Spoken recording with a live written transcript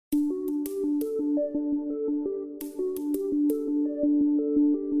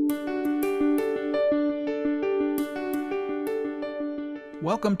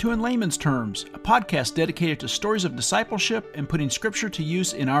Welcome to In Layman's Terms, a podcast dedicated to stories of discipleship and putting Scripture to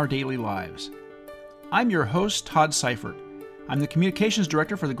use in our daily lives. I'm your host, Todd Seifert. I'm the Communications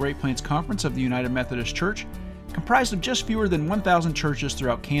Director for the Great Plains Conference of the United Methodist Church, comprised of just fewer than 1,000 churches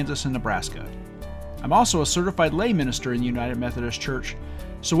throughout Kansas and Nebraska. I'm also a certified lay minister in the United Methodist Church,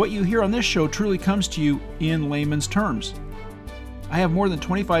 so what you hear on this show truly comes to you in layman's terms. I have more than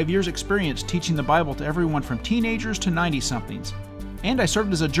 25 years' experience teaching the Bible to everyone from teenagers to 90-somethings. And I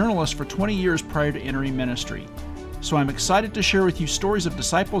served as a journalist for 20 years prior to entering ministry. So I'm excited to share with you stories of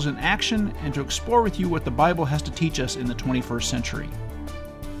disciples in action and to explore with you what the Bible has to teach us in the 21st century.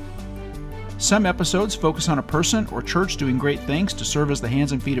 Some episodes focus on a person or church doing great things to serve as the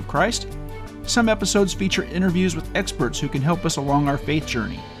hands and feet of Christ. Some episodes feature interviews with experts who can help us along our faith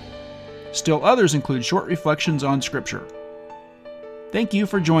journey. Still others include short reflections on Scripture. Thank you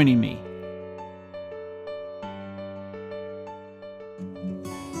for joining me.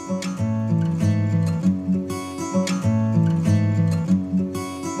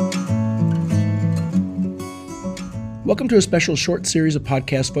 Welcome to a special short series of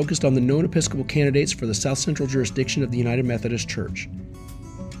podcasts focused on the known Episcopal candidates for the South Central jurisdiction of the United Methodist Church.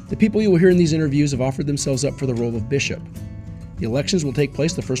 The people you will hear in these interviews have offered themselves up for the role of bishop. The elections will take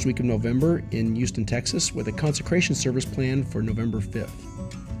place the first week of November in Houston, Texas, with a consecration service planned for November 5th.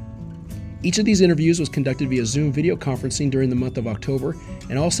 Each of these interviews was conducted via Zoom video conferencing during the month of October,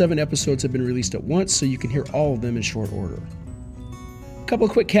 and all 7 episodes have been released at once so you can hear all of them in short order. A couple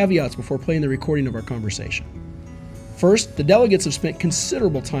of quick caveats before playing the recording of our conversation. First, the delegates have spent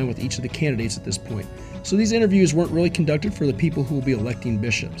considerable time with each of the candidates at this point, so these interviews weren't really conducted for the people who will be electing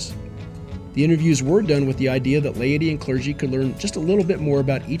bishops. The interviews were done with the idea that laity and clergy could learn just a little bit more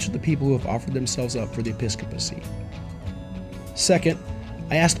about each of the people who have offered themselves up for the episcopacy. Second,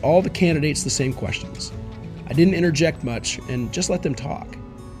 I asked all the candidates the same questions. I didn't interject much and just let them talk.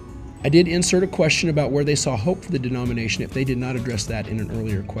 I did insert a question about where they saw hope for the denomination if they did not address that in an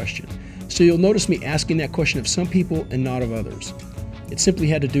earlier question. So you'll notice me asking that question of some people and not of others. It simply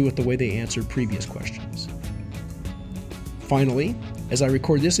had to do with the way they answered previous questions. Finally, as I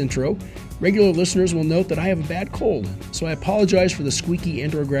record this intro, regular listeners will note that I have a bad cold, so I apologize for the squeaky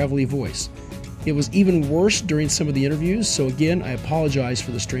and/or gravelly voice. It was even worse during some of the interviews, so again, I apologize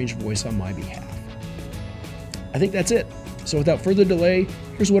for the strange voice on my behalf. I think that's it. So without further delay,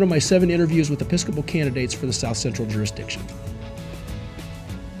 here's one of my 7 interviews with Episcopal candidates for the South Central jurisdiction.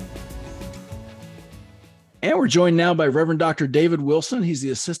 And we're joined now by Reverend Dr. David Wilson. He's the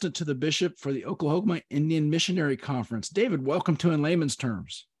assistant to the bishop for the Oklahoma Indian Missionary Conference. David, welcome to In Layman's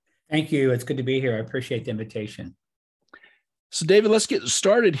Terms. Thank you. It's good to be here. I appreciate the invitation. So, David, let's get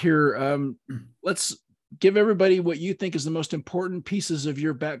started here. Let's give everybody what you think is the most important pieces of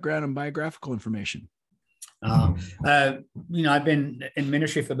your background and biographical information. I've been in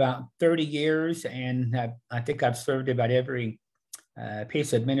ministry for about 30 years, and I think I've served about every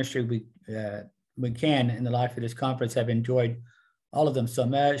piece of ministry we can in the life of this conference. I've enjoyed all of them so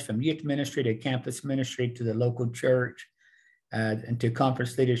much, from youth ministry to campus ministry to the local church and to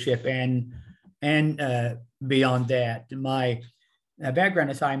conference leadership and beyond that. My background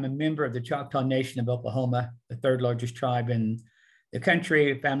is I'm a member of the Choctaw Nation of Oklahoma, the 3rd largest tribe in the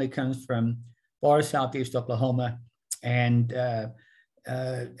country. Family comes from far southeast Oklahoma. And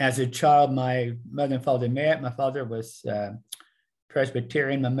as a child, my mother and father met. My father was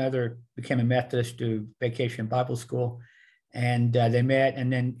Presbyterian. My mother became a Methodist through Vacation Bible School. And they met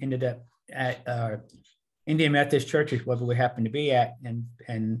and then ended up at Indian Methodist Church, is what we happened to be at.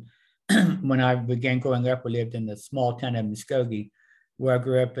 And when I began growing up, we lived in the small town of Muskogee, where I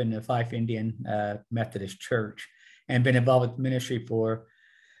grew up in the Fife Indian Methodist Church, and been involved with ministry for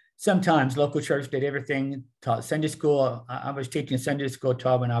sometimes. Local church did everything, taught Sunday school. I was teaching Sunday school,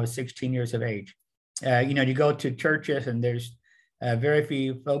 Todd, when I was 16 years of age. You go to churches and there's very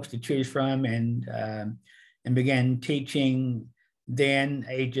few folks to choose from, and began teaching then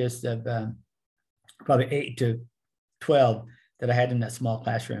ages of probably 8 to 12 that I had in that small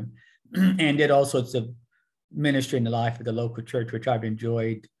classroom, and did all sorts of ministry in the life of the local church, which I've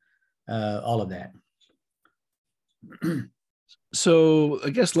enjoyed all of that. So I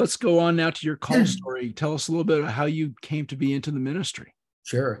guess let's go on now to your call story. Tell us a little bit about how you came to be into the ministry.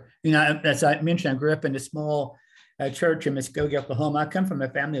 Sure. As I mentioned, I grew up in a small church in Muskogee, Oklahoma. I come from a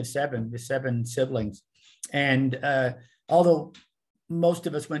family of 7 siblings. And although most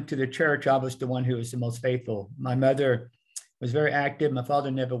of us went to the church, I was the one who was the most faithful. My mother was very active. My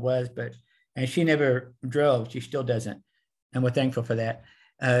father never was, and she never drove. She still doesn't. And we're thankful for that.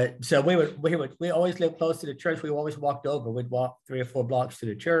 So we always lived close to the church. We always walked over. We'd walk 3 or 4 blocks to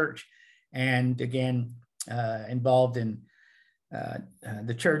the church, and again, involved in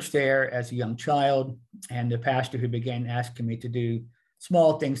the church there as a young child, and the pastor who began asking me to do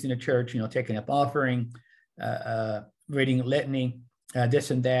small things in the church, taking up offering, reading litany,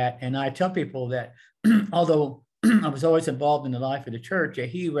 this and that. And I tell people that although I was always involved in the life of the church,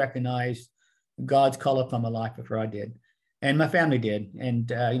 he recognized God's call upon my life before I did, and my family did.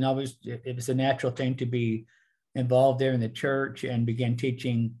 And it was a natural thing to be involved there in the church, and began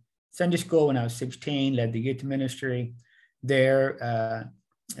teaching Sunday school when I was 16, led the youth ministry there,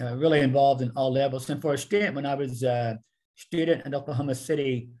 really involved in all levels. And for a stint, when I was a student at Oklahoma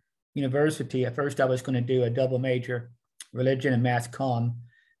City University, at first I was going to do a double major, religion and mass comm.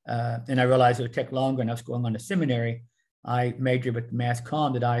 And I realized it would take longer, and I was going on to seminary. I majored with mass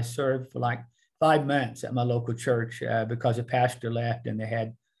comm. That I served for like 5 months at my local church because the pastor left and they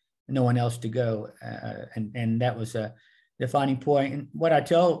had no one else to go. And that was a defining point. And what I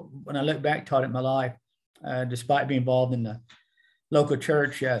tell, when I look back, taught it in my life, despite being involved in the local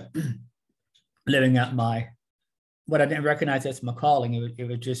church, living out what I didn't recognize as my calling.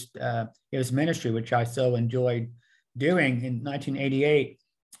 It was ministry, which I so enjoyed doing. In 1988,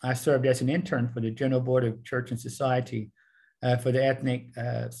 I served as an intern for the General Board of Church and Society for the Ethnic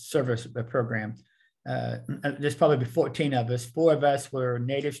Service Program. There's probably 14 of us. 4 of us were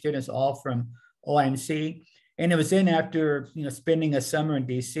Native students, all from OIMC. And it was then after spending a summer in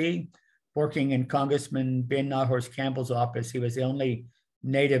DC, working in Congressman Ben Nahor's Campbell's office. He was the only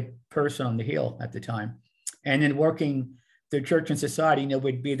Native person on the Hill at the time. And then working through church and society,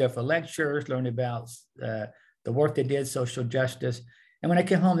 we'd be there for lectures, learn about the work they did, social justice. And when I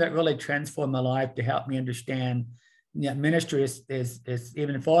came home, that really transformed my life to help me understand ministry is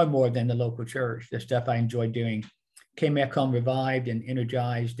even far more than the local church. The stuff I enjoyed doing. Came back home revived and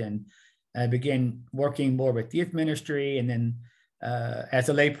energized, and began working more with youth ministry. And then as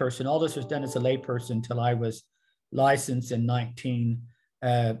a layperson, all this was done as a layperson until I was licensed in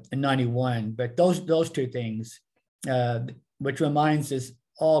 1991. But those two things, which reminds us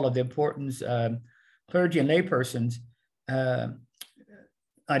all of the importance of clergy and laypersons,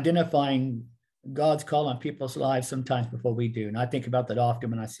 identifying God's call on people's lives sometimes before we do. And I think about that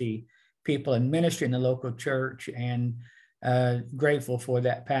often when I see people in ministry in the local church, and grateful for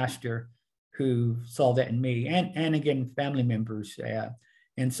that pastor who saw that in me, and again, family members.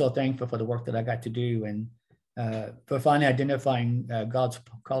 And so thankful for the work that I got to do, and for finally identifying God's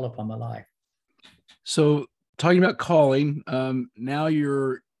call upon my life. So talking about calling, now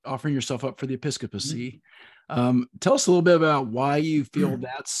you're offering yourself up for the episcopacy. Tell us a little bit about why you feel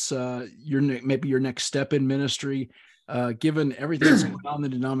that's maybe your next step in ministry, given everything that's going on in the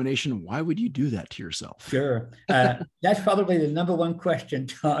denomination. Why would you do that to yourself? Sure. That's probably the number one question,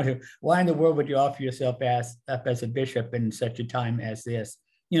 Todd. Why in the world would you offer yourself up as a bishop in such a time as this?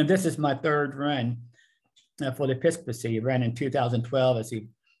 This is my third run for the episcopacy. I ran in 2012 as a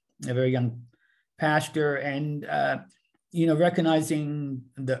very young pastor, and recognizing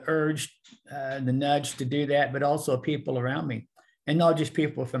the urge, the nudge to do that, but also people around me, and not just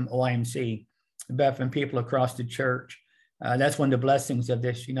people from OIMC, but from people across the church. That's one of the blessings of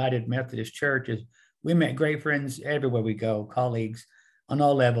this United Methodist Church, is we met great friends everywhere we go, colleagues on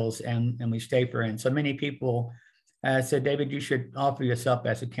all levels, and we stay friends. So many people said, David, you should offer yourself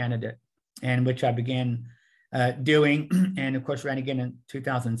as a candidate, and which I began doing, and of course ran again in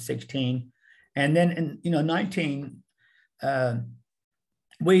 2016. And then in 19,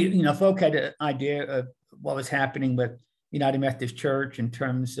 folk had an idea of what was happening with United Methodist Church in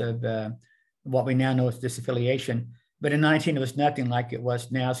terms of what we now know as disaffiliation. But in 19, it was nothing like it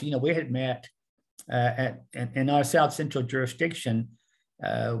was now. So, we had met in our South Central jurisdiction.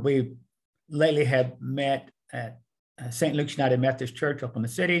 We lately have met at St. Luke's United Methodist Church, Oklahoma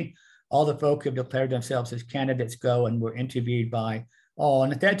City. All the folk who declared themselves as candidates go and were interviewed by all.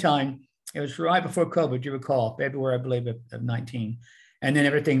 And at that time, it was right before COVID, you recall, February, I believe, of 19. And then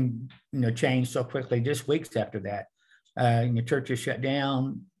everything, changed so quickly, just weeks after that. Churches shut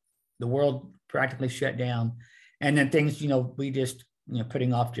down, the world practically shut down. And then things, we just,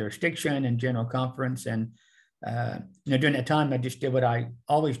 putting off jurisdiction and general conference. And, during that time, I just did what I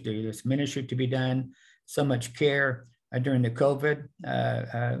always do. There's ministry to be done, so much care during the COVID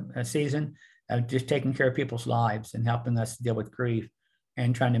season, just taking care of people's lives and helping us deal with grief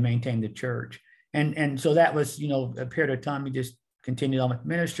and trying to maintain the church. And so that was, a period of time we just continued on with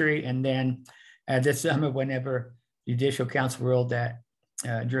ministry. And then this summer, whenever the Judicial Council ruled that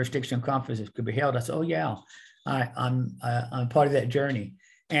jurisdictional conferences could be held, I said, oh yeah, I'm part of that journey.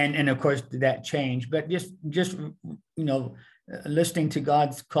 And of course that changed, but just listening to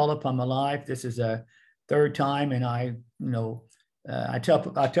God's call upon my life. This is a third time. And I tell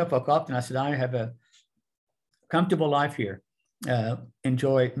folk often, I said, I have a comfortable life here.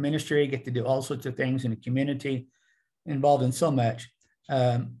 enjoy ministry, get to do all sorts of things in the community, involved in so much.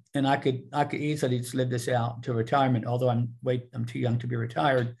 And I could easily just live this out to retirement, although I'm too young to be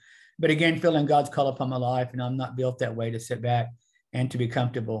retired. But again, feeling God's call upon my life, and I'm not built that way to sit back and to be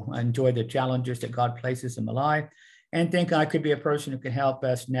comfortable. I enjoy the challenges that God places in my life, and think I could be a person who can help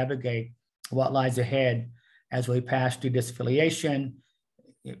us navigate what lies ahead as we pass through disaffiliation,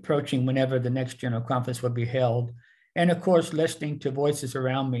 approaching whenever the next General Conference will be held. And of course, listening to voices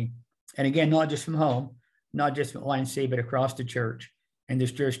around me. And again, not just from home, not just from YMC, but across the church and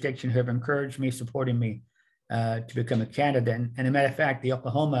this jurisdiction who have encouraged me, supporting me to become a candidate. And as a matter of fact, the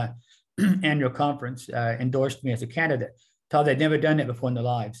Oklahoma Annual Conference endorsed me as a candidate. Thought they'd never done it before in their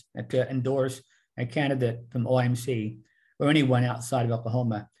lives, to endorse a candidate from OIMC or anyone outside of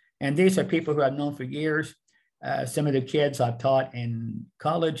Oklahoma. And these are people who I've known for years. Some of the kids I've taught in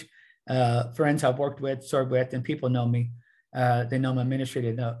college, friends I've worked with, served with, and people know me. They know my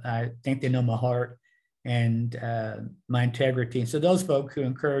ministry. I think they know my heart and my integrity. And so those folks who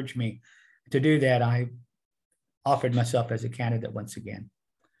encouraged me to do that, I offered myself as a candidate once again.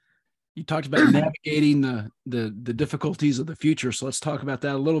 You talked about navigating the difficulties of the future. So let's talk about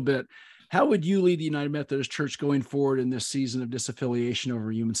that a little bit. How would you lead the United Methodist Church going forward in this season of disaffiliation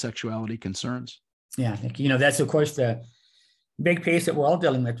over human sexuality concerns? Yeah, that's of course the big piece that we're all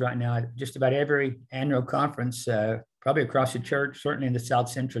dealing with right now. Just about every annual conference, probably across the church, certainly in the South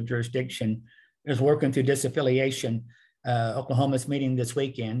Central jurisdiction, is working through disaffiliation. Oklahoma's meeting this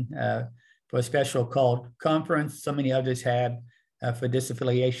weekend for a special called conference. So many others have for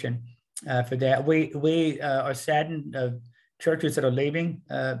disaffiliation. For that, we are saddened of churches that are leaving,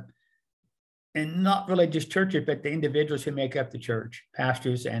 and not really just churches, but the individuals who make up the church,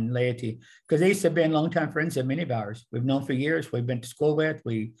 pastors and laity, because these have been longtime friends of many of ours. We've known for years. We've been to school with.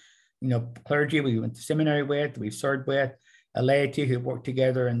 Clergy we went to seminary with. We've served with a laity who worked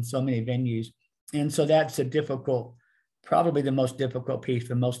together in so many venues, and so that's probably the most difficult piece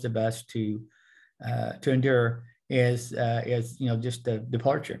for most of us to endure is just the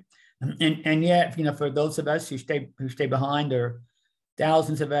departure. And yet, for those of us who stay behind, or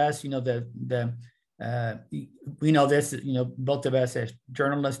thousands of us, we know this, both of us as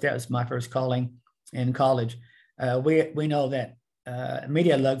journalists, that was my first calling in college. We know that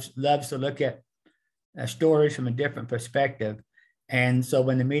media loves to look at stories from a different perspective. And so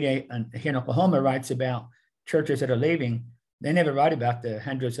when the media here in Oklahoma writes about churches that are leaving, they never write about the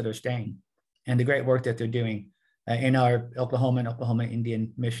hundreds that are staying and the great work that they're doing in our Oklahoma and Oklahoma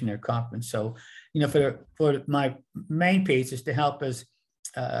Indian Missionary Conference. So, for my main piece is to help us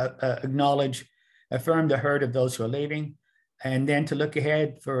acknowledge, affirm the hurt of those who are leaving, and then to look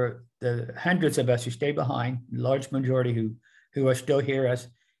ahead for the hundreds of us who stay behind, large majority who are still here as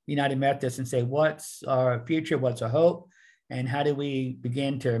United Methodists, and say, what's our future, what's our hope, and how do we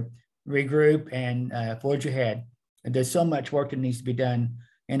begin to regroup and forge ahead. And there's so much work that needs to be done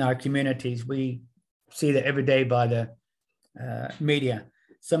in our communities. We see that every day by the media.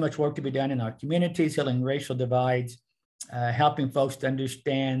 So much work to be done in our communities, healing racial divides, helping folks to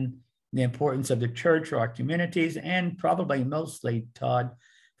understand the importance of the church or our communities, and probably mostly, Todd,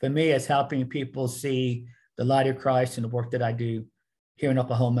 for me, is helping people see the light of Christ in the work that I do here in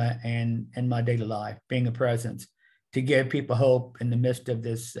Oklahoma and in my daily life, being a presence to give people hope in the midst of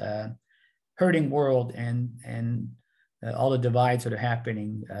this hurting world and all the divides that are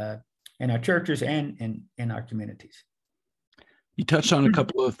happening in our churches and in our communities. You touched on a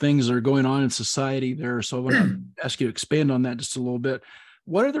couple of things that are going on in society there, so I want to ask you to expand on that just a little bit.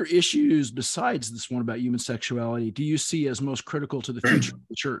 What other issues besides this one about human sexuality do you see as most critical to the future of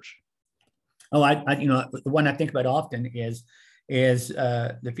the church? Oh, the one I think about often is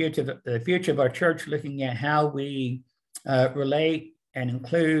the future of our church, looking at how we relate and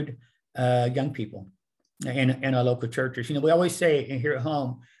include young people in our local churches. We always say here at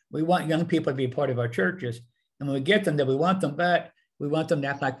home, we want young people to be a part of our churches. And when we get them, that we want them, but we want them to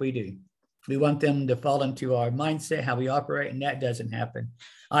act like we do. We want them to fall into our mindset, how we operate, and that doesn't happen.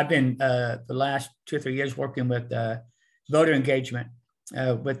 I've been the last 2 or 3 years working with voter engagement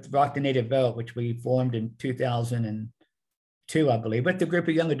with Rock the Native Vote, which we formed in 2002, I believe, with the group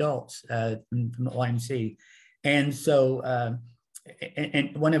of young adults from YMC. And so,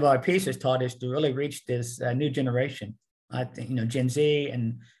 and one of our pieces taught us to really reach this new generation. I think, Gen Z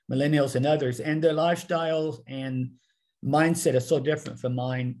and millennials and others, and their lifestyles and mindset is so different from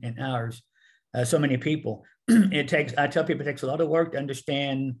mine and ours. So many people. I tell people it takes a lot of work to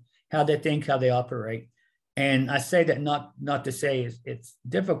understand how they think, how they operate. And I say that not to say it's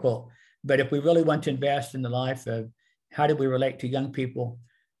difficult, but if we really want to invest in the life of how do we relate to young people,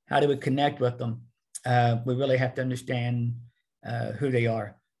 how do we connect with them, we really have to understand who they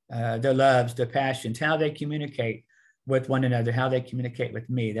are, their loves, their passions, how they communicate with one another, how they communicate with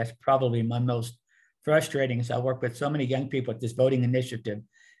me. That's probably my most frustrating, as I work with so many young people at this voting initiative,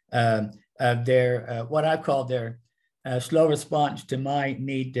 of their, what I call their slow response to my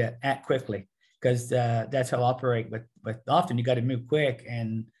need to act quickly, because that's how I operate with often you got to move quick,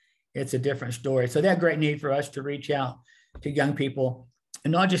 and it's a different story. So that great need for us to reach out to young people,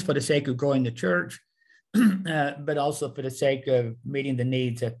 and not just for the sake of growing the church, but also for the sake of meeting the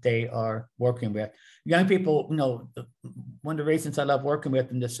needs that they are working with. Young people, one of the reasons I love working with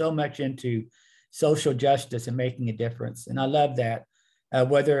them, they're so much into social justice and making a difference. And I love that,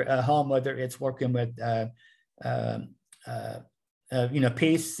 whether at home, whether it's working with,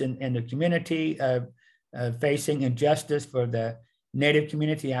 peace in the community, facing injustice for the Native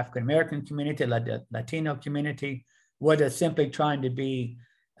community, African-American community, Latino community, whether it's simply trying to be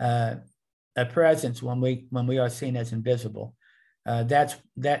a presence when we are seen as invisible. That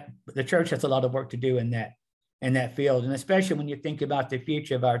the church has a lot of work to do in that field. And especially when you think about the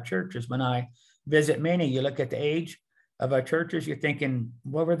future of our churches, when I visit many, you look at the age of our churches, you're thinking,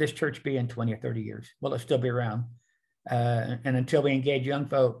 where will this church be in 20 or 30 years? Will it still be around? And until we engage young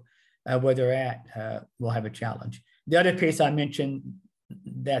folk where they're at, we'll have a challenge. The other piece I mentioned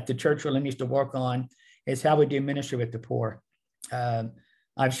that the church really needs to work on is how we do ministry with the poor.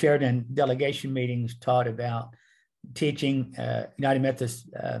 I've shared in delegation meetings, taught about teaching United Methodist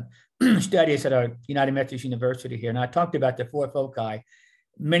studies at our United Methodist University here. And I talked about the four foci.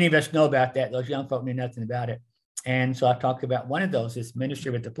 Many of us know about that. Those young folk knew nothing about it. And so I talked about one of those is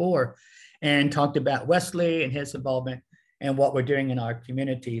ministry with the poor, and talked about Wesley and his involvement and what we're doing in our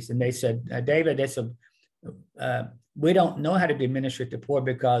communities. And they said, David, they said, we don't know how to do ministry with the poor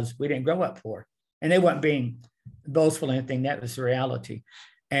because we didn't grow up poor. And they weren't being boastful or anything. That was the reality.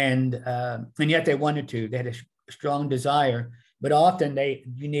 And yet they wanted to. They had a strong desire, but often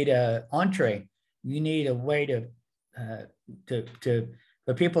you need an entree. You need a way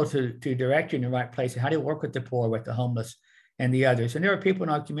for people to direct you in the right place. How do you work with the poor, with the homeless, and the others? And there are people in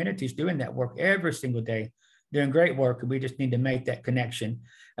our communities doing that work every single day, doing great work, and we just need to make that connection.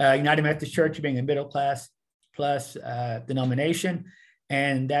 United Methodist Church being a middle class plus denomination,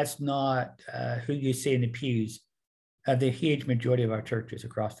 and that's not who you see in the pews of the huge majority of our churches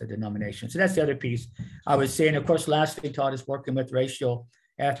across the denomination. So that's the other piece I was saying. Of course, lastly, Todd is working with racial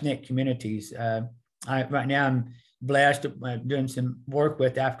ethnic communities. Right now I'm blessed doing some work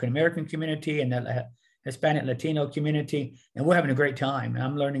with the African-American community and the Hispanic Latino community, and we're having a great time. And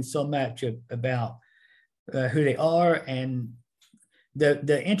I'm learning so much about who they are. And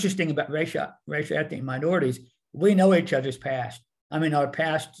the interesting about racial ethnic minorities, we know each other's past. I mean, our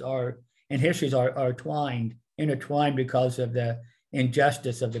pasts and histories are intertwined because of the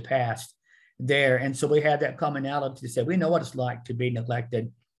injustice of the past there. And so we have that commonality to say, we know what it's like to be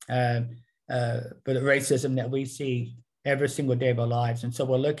neglected, but the racism that we see every single day of our lives. And so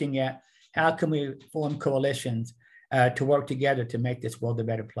we're looking at how can we form coalitions to work together to make this world a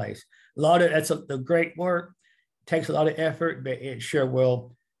better place. That's a great work, takes a lot of effort, but it sure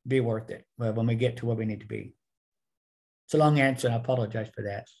will be worth it when we get to where we need to be. It's a long answer, and I apologize for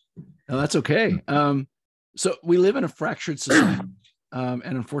that. No, that's okay. So we live in a fractured society, and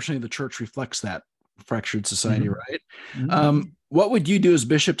unfortunately the church reflects that fractured society, right? Mm-hmm. What would you do as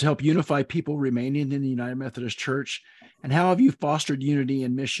bishop to help unify people remaining in the United Methodist Church? And how have you fostered unity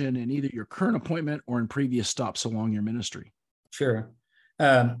and mission in either your current appointment or in previous stops along your ministry? Sure.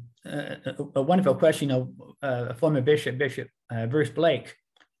 A wonderful question. A former Bishop Bruce Blake,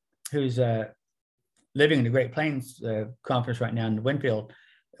 who's living in the Great Plains Conference right now in Winfield,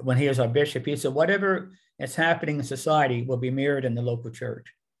 when he was our bishop, he said, whatever is happening in society will be mirrored in the local church.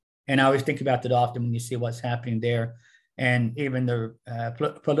 And I always think about that often when you see what's happening there. And even the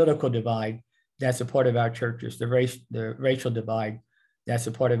political divide, that's a part of our churches. The racial divide, that's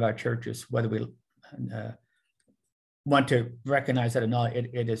a part of our churches, whether we want to recognize that or not,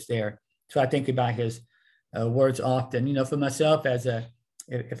 it is there. So I think about his words often. For myself,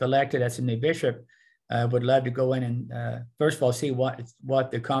 if elected as a new bishop, I would love to go in and first of all see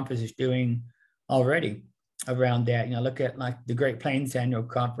what the conference is doing already around that. Look at like the Great Plains Annual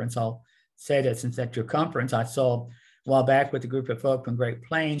Conference. I'll say that since that's your conference, I saw a while back with a group of folk from Great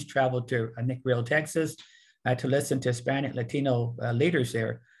Plains traveled to Nick Real, Texas, to listen to Hispanic Latino leaders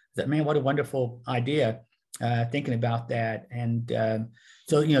there. That, man, what a wonderful idea. Thinking about that, and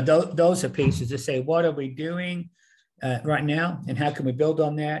so those are pieces to say, what are we doing right now, and how can we build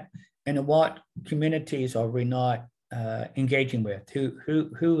on that, and what communities are we not engaging with?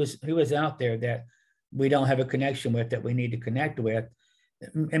 Who is out there that we don't have a connection with that we need to connect with,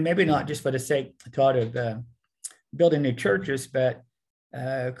 and maybe not just for the sake, Todd, of building new churches, but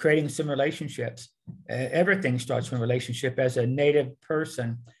creating some relationships. Everything starts from a relationship. As a Native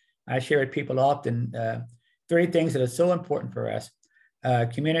person, I share with people often 3 things that are so important for us.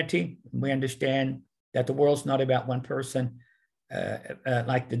 Community. We understand that the world's not about one person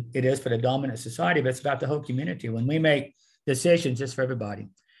like it is for the dominant society, but it's about the whole community. When we make decisions, it's for everybody.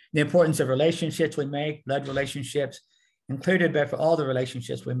 The importance of relationships we make, blood relationships included, but for all the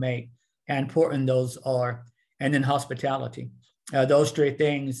relationships we make, how important those are. And then hospitality. Those 3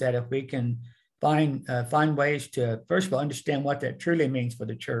 things that if we can find ways to, first of all, understand what that truly means for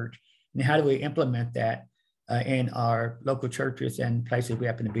the church, and how do we implement that in our local churches and places we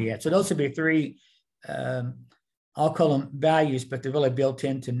happen to be at. So those would be 3, I'll call them values, but they're really built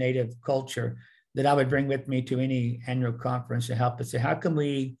into Native culture that I would bring with me to any annual conference to help us say, how can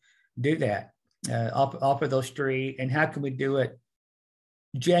we do that? Offer those 3, and how can we do it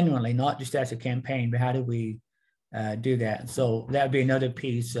genuinely, not just as a campaign, but how do we do that? So that would be another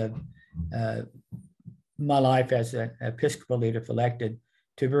piece of my life as an Episcopal leader, if elected,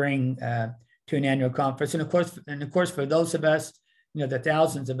 to bring to an annual conference. And of course, for those of us, the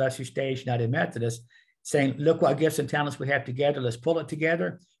thousands of us who stay United Methodist, saying, look what gifts and talents we have together, let's pull it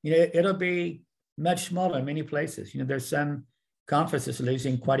together. It'll be much smaller in many places. There's some conferences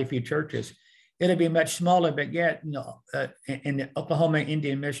losing quite a few churches. It'll be much smaller, but yet, in the Oklahoma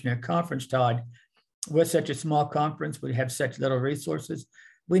Indian Missionary Conference, Todd, we're such a small conference, we have such little resources.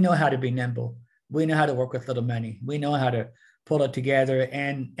 We know how to be nimble. We know how to work with little money. We know how to pull it together.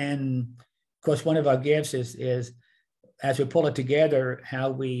 And of course, one of our gifts is as we pull it together,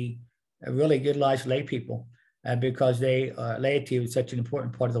 how we really utilize lay people because laity is such an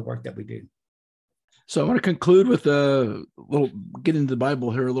important part of the work that we do. So I want to conclude with get into the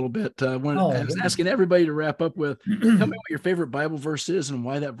Bible here a little bit. I was asking everybody to wrap up with, tell me what your favorite Bible verse is and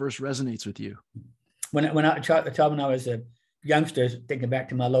why that verse resonates with you. When I was a youngster, thinking back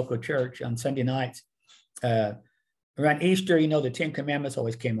to my local church on Sunday nights, around Easter, the 10 Commandments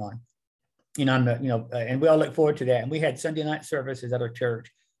always came on, and we all look forward to that. And we had Sunday night services at our church,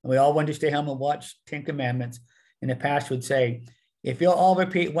 and we all wanted to stay home and watch 10 Commandments. And the pastor would say, if you'll all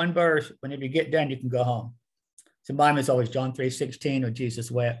repeat one verse, whenever you get done, you can go home. So mine was always John 3:16 or Jesus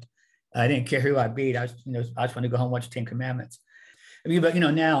wept. I didn't care who I beat. I just wanted to go home and watch 10 Commandments. But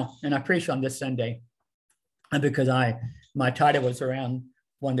now, and I preached on this Sunday because my title was around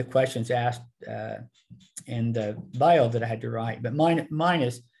one of the questions asked in the bio that I had to write. But mine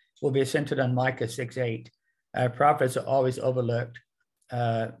will be centered on Micah 6:8. Prophets are always overlooked.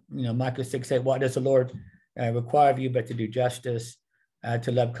 Micah 6:8. What does the Lord require of you but to do justice,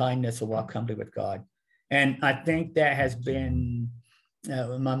 to love kindness, and walk humbly with God? And I think that has been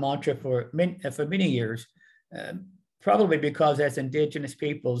my mantra for many years, probably because as Indigenous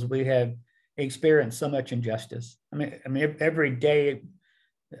peoples, we have experienced so much injustice. I mean, every day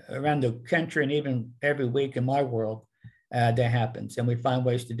around the country and even every week in my world, that happens, and we find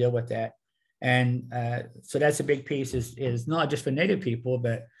ways to deal with that. And so that's a big piece is not just for Native people,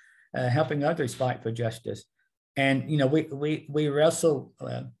 but helping others fight for justice. And, we wrestle,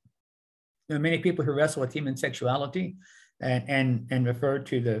 there are many people who wrestle with human sexuality and refer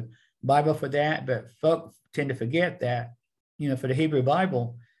to the Bible for that, but folks tend to forget that, for the Hebrew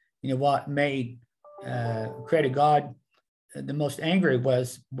Bible, what made Creator God the most angry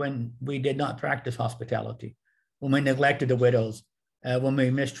was when we did not practice hospitality, when we neglected the widows, when we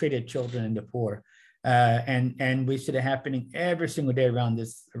mistreated children and the poor. And we see it happening every single day around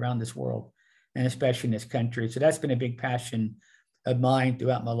this world, and especially in this country. So that's been a big passion of mine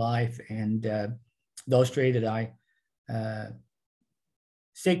throughout my life. And those 3 that I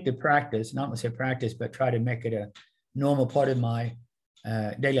seek to practice, not to say practice, but try to make it a normal part of my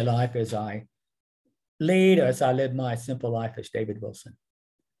daily life as I lead, or as I live my simple life as David Wilson.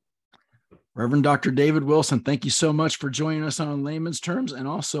 Reverend Dr. David Wilson, thank you so much for joining us on Layman's Terms, and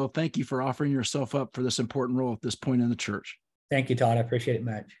also thank you for offering yourself up for this important role at this point in the church. Thank you, Todd. I appreciate it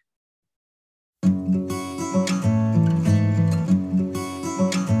much.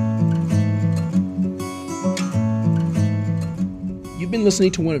 You've been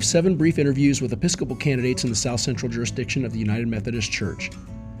listening to one of 7 brief interviews with Episcopal candidates in the South Central jurisdiction of the United Methodist Church.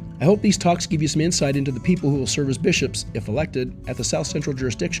 I hope these talks give you some insight into the people who will serve as bishops, if elected, at the South Central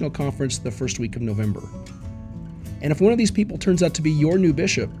Jurisdictional Conference the first week of November. And if one of these people turns out to be your new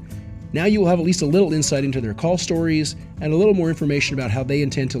bishop, now you will have at least a little insight into their call stories and a little more information about how they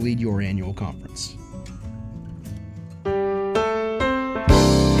intend to lead your annual conference.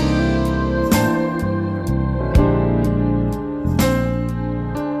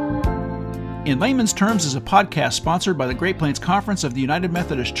 In Layman's Terms is a podcast sponsored by the Great Plains Conference of the United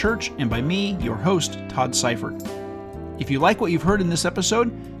Methodist Church and by me, your host, Todd Seifert. If you like what you've heard in this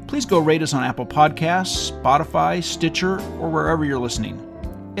episode, please go rate us on Apple Podcasts, Spotify, Stitcher, or wherever you're listening.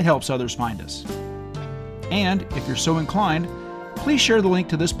 It helps others find us. And if you're so inclined, please share the link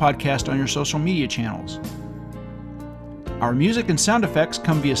to this podcast on your social media channels. Our music and sound effects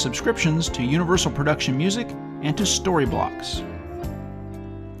come via subscriptions to Universal Production Music and to Storyblocks.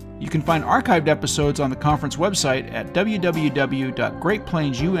 You can find archived episodes on the conference website at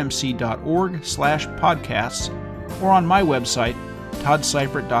www.greatplainsumc.org/podcasts or on my website,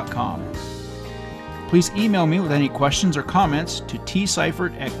 toddseifert.com. Please email me with any questions or comments to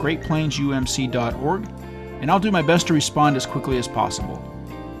tseifert@greatplainsumc.org, and I'll do my best to respond as quickly as possible.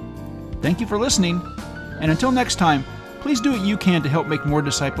 Thank you for listening, and until next time, please do what you can to help make more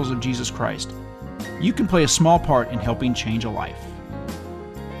disciples of Jesus Christ. You can play a small part in helping change a life.